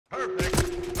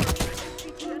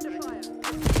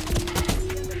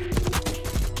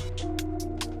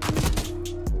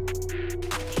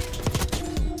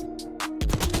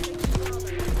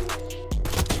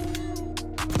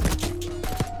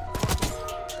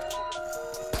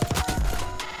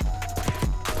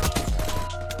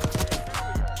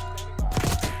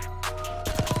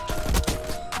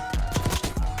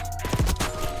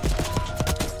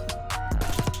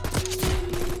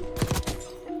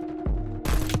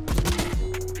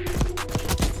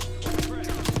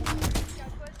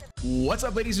What's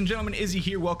up, ladies and gentlemen? Izzy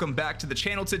here. Welcome back to the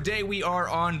channel. Today we are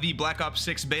on the Black Ops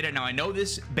 6 beta. Now I know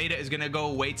this beta is gonna go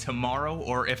away tomorrow,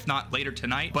 or if not later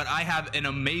tonight, but I have an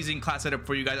amazing class setup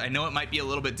for you guys. I know it might be a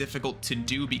little bit difficult to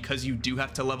do because you do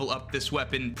have to level up this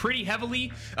weapon pretty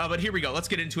heavily, but here we go. Let's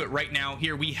get into it right now.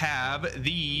 Here we have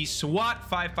the SWAT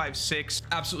 556.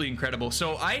 Absolutely incredible.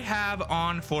 So I have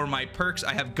on for my perks,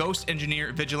 I have Ghost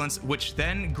Engineer Vigilance, which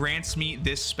then grants me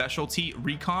this specialty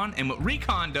Recon. And what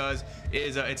Recon does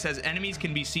is it says enemies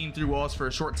can be seen through walls for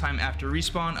a short time after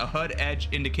respawn. A HUD edge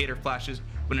indicator flashes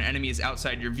when an enemy is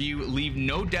outside your view. Leave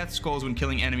no death skulls when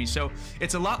killing enemies. So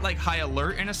it's a lot like High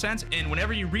Alert in a sense, and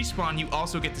whenever you respawn you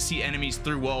also get to see enemies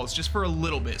through walls just for a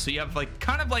little bit. So you have like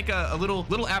kind of like a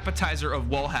little appetizer of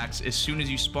wall hacks as soon as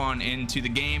you spawn into the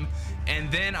game.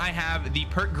 And then I have the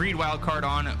perk Greed Wildcard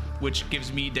on, which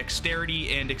gives me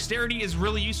dexterity, and dexterity is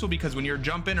really useful because when you're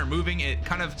jumping or moving, it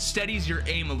kind of steadies your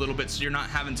aim a little bit, so you're not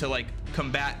having to like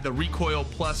combat the recoil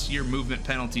plus your movement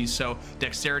penalties. So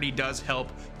dexterity does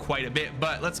help quite a bit.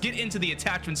 But let's get into the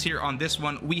attachments here on this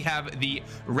one. We have the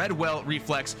Red Well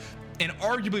Reflex, and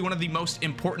arguably one of the most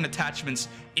important attachments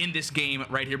in this game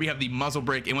right here. We have the muzzle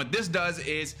brake, and what this does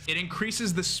is it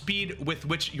increases the speed with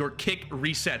which your kick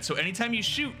resets. So anytime you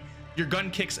shoot, your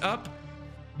gun kicks up.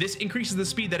 This increases the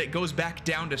speed that it goes back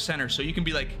down to center, so you can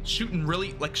be like shooting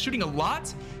a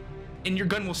lot and your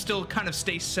gun will still kind of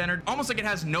stay centered, almost like it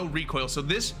has no recoil. So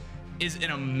this is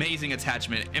an amazing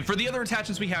attachment. And for the other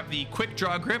attachments, we have the quick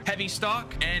draw grip, heavy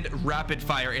stock, and rapid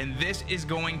fire, and this is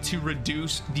going to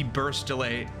reduce the burst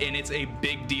delay, and it's a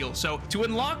big deal. So to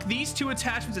unlock these two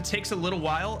attachments, it takes a little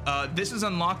while. This is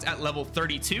unlocked at level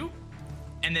 32,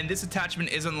 and then this attachment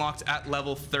is unlocked at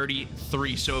level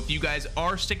 33. So if you guys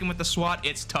are sticking with the SWAT,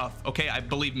 it's tough, okay?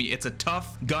 Believe me, it's a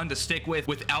tough gun to stick with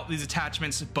without these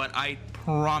attachments, but I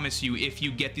promise you, if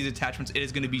you get these attachments, it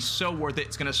is going to be so worth it.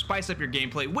 It's going to spice up your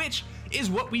gameplay, which is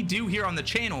what we do here on the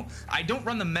channel. I don't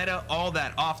run the meta all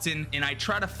that often, and I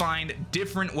try to find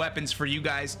different weapons for you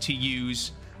guys to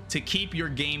use to keep your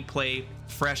gameplay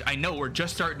fresh. I know we're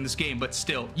just starting this game, but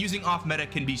still, using off meta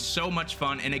can be so much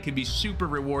fun, and it can be super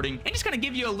rewarding and just kind of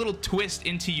give you a little twist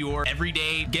into your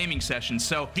everyday gaming session.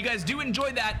 So if you guys do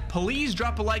enjoy that, please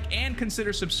drop a like and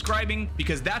consider subscribing,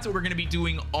 because that's what we're going to be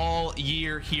doing all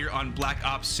year here on Black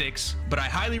Ops 6. But I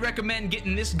highly recommend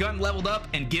getting this gun leveled up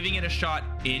and giving it a shot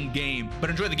in game. But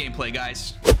enjoy the gameplay,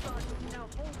 guys.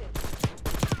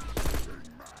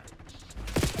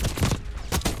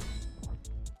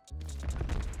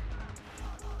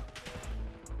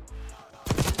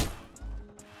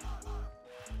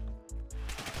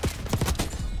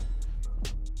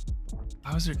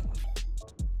 How is there?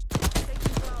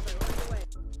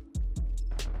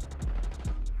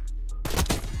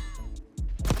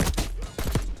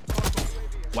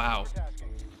 Wow.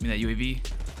 Give me that UAV.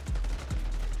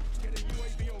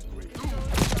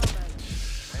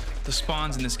 The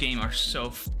spawns in this game are so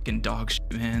fucking dog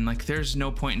shit, man. Like, there's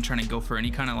no point in trying to go for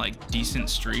any kind of like decent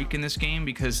streak in this game,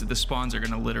 because the spawns are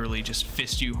gonna literally just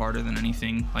fist you harder than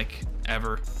anything like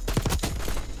ever.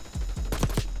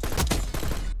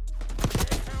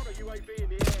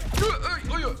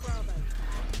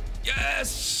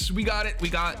 Yes, we got it. We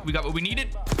got what we needed.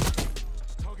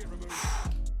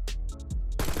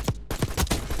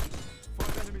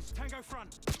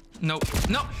 Nope.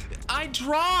 No, I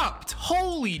dropped.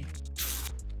 Holy.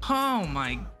 Oh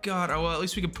my God. Oh, well, at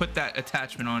least we can put that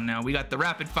attachment on now. We got the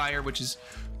rapid fire, which is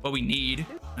what we need.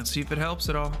 Let's see if it helps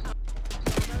at all.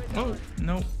 Oh,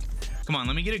 no. Come on,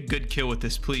 let me get a good kill with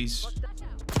this, please.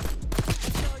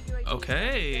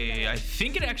 Okay, I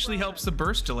think it actually helps the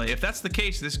burst delay. If that's the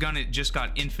case, this gun, it just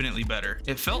got infinitely better.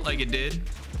 It felt like it did.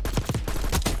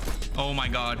 Oh my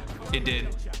God, it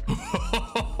did.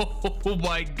 Oh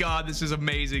my God, this is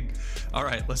amazing. All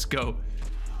right, let's go.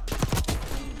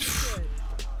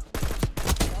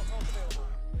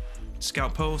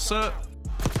 Scout pulse up.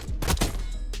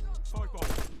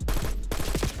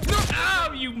 No,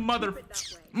 ow, you mother.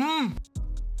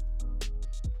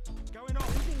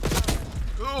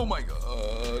 Oh my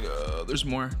God, there's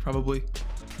more, probably.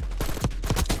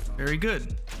 Very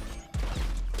good.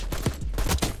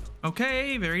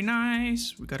 Okay, very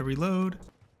nice. We gotta reload.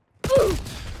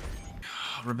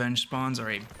 Revenge spawns are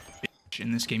a bitch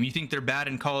in this game. You think they're bad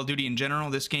in Call of Duty in general?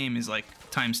 This game is like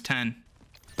times 10.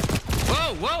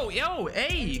 Whoa, whoa, yo,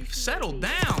 hey, settle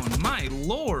down, my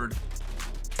lord.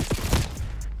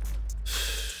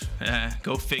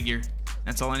 Go figure.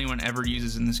 That's all anyone ever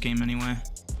uses in this game anyway.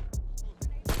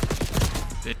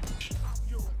 Bitch.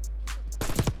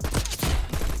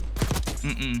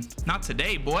 Not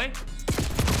today, boy.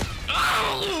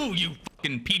 Oh, you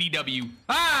fucking PDW.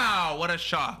 Ah, what a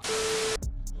shot.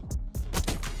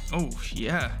 Oh,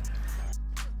 yeah.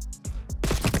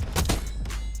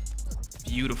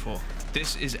 Beautiful.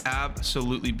 This is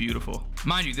absolutely beautiful.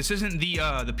 Mind you, this isn't the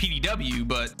PDW,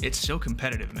 but it's still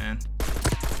competitive, man.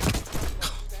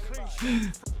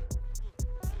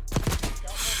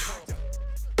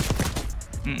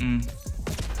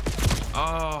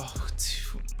 Oh,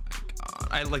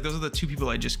 my God. Those are the two people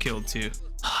I just killed too.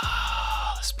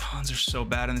 The spawns are so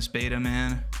bad in this beta,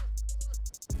 man.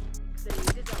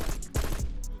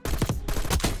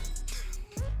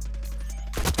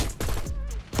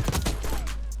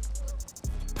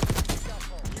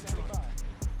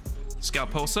 Scout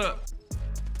pulse up.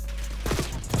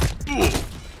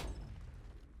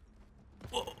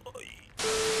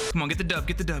 Come on, get the dub,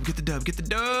 get the dub, get the dub, get the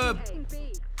dub.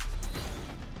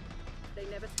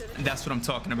 That's what I'm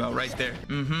talking about right there.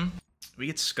 We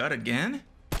get scud again?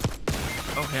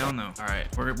 Oh, hell no. All right,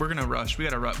 we're gonna rush. We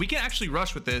gotta rush. We can actually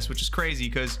rush with this, which is crazy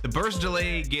because the burst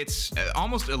delay gets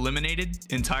almost eliminated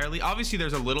entirely. Obviously,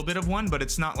 there's a little bit of one, but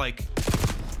it's not like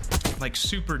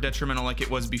super detrimental like it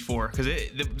was before, because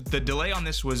the delay on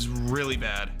this was really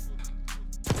bad.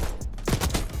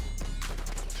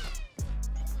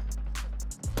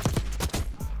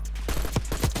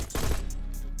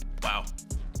 Wow.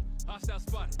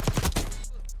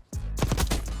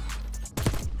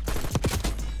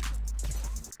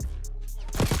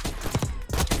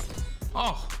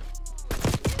 Oh.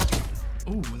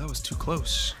 Ooh, that was too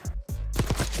close.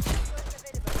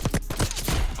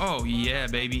 Oh yeah,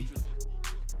 baby.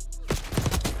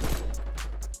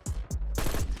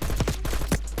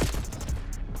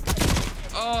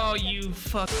 Oh, you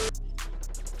fuck.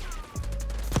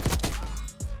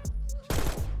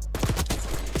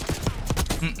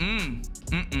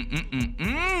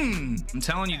 I'm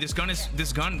telling you, this gun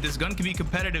can be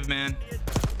competitive, man.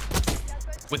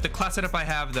 With the class setup I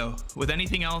have, though, with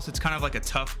anything else, it's kind of like it's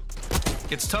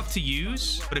tough to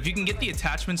use, but if you can get the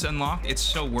attachments unlocked, it's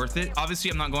so worth it. Obviously,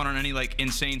 I'm not going on any like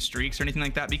insane streaks or anything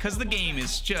like that because the game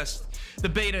is just, the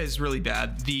beta is really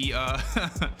bad. The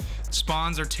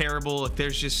spawns are terrible.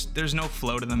 There's no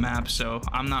flow to the map, so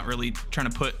I'm not really trying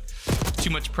to put too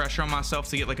much pressure on myself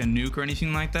to get like a nuke or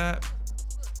anything like that.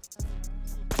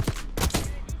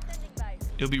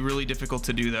 It'll be really difficult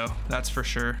to do though, that's for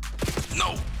sure.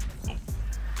 No.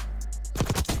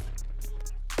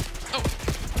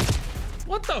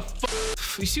 What the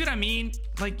fuck? You see what I mean?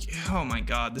 Like, oh my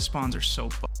God, the spawns are so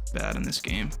bad in this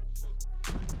game.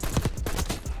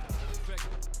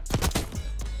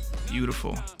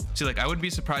 Beautiful. See, like, I wouldn't be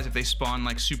surprised if they spawn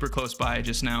like super close by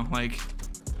just now. Like,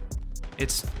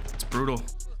 it's brutal.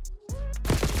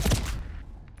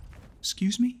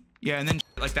 Excuse me? Yeah, and then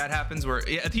like that happens where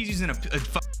he's using a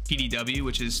PDW,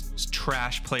 which is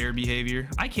trash player behavior.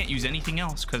 I can't use anything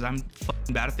else because I'm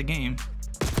fucking bad at the game.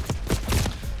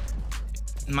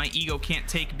 My ego can't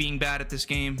take being bad at this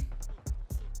game.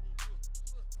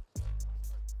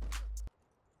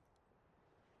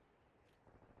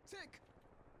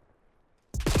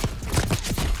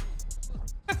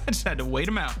 I just had to wait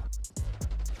him out.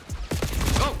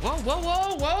 Oh, whoa, whoa,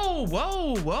 whoa, whoa,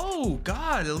 whoa, whoa.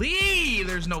 Golly,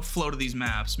 there's no flow to these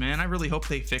maps, man. I really hope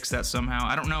they fix that somehow.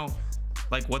 I don't know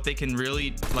like what they can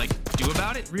really like do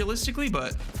about it realistically,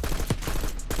 but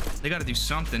they got to do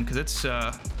something because it's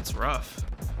rough.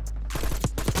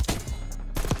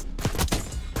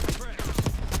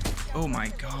 Oh my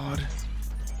God.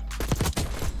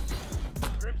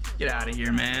 Get out of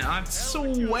here, man. I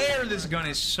swear this gun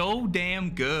is so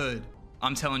damn good.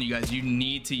 I'm telling you guys, you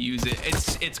need to use it.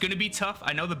 It's gonna be tough.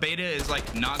 I know the beta is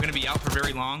like not gonna be out for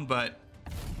very long, but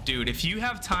dude, if you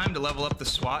have time to level up the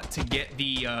SWAT to get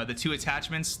the two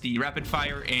attachments, the rapid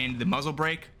fire and the muzzle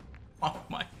brake, oh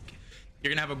my,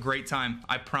 you're gonna have a great time.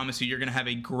 I promise you, you're gonna have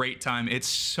a great time. It's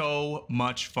so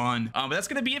much fun. But that's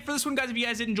gonna be it for this one, guys. If you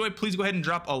guys did enjoy, please go ahead and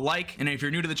drop a like. And if you're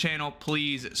new to the channel,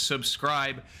 please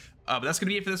subscribe. But that's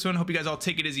gonna be it for this one. Hope you guys all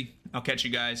take it easy. I'll catch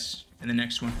you guys in the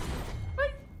next one.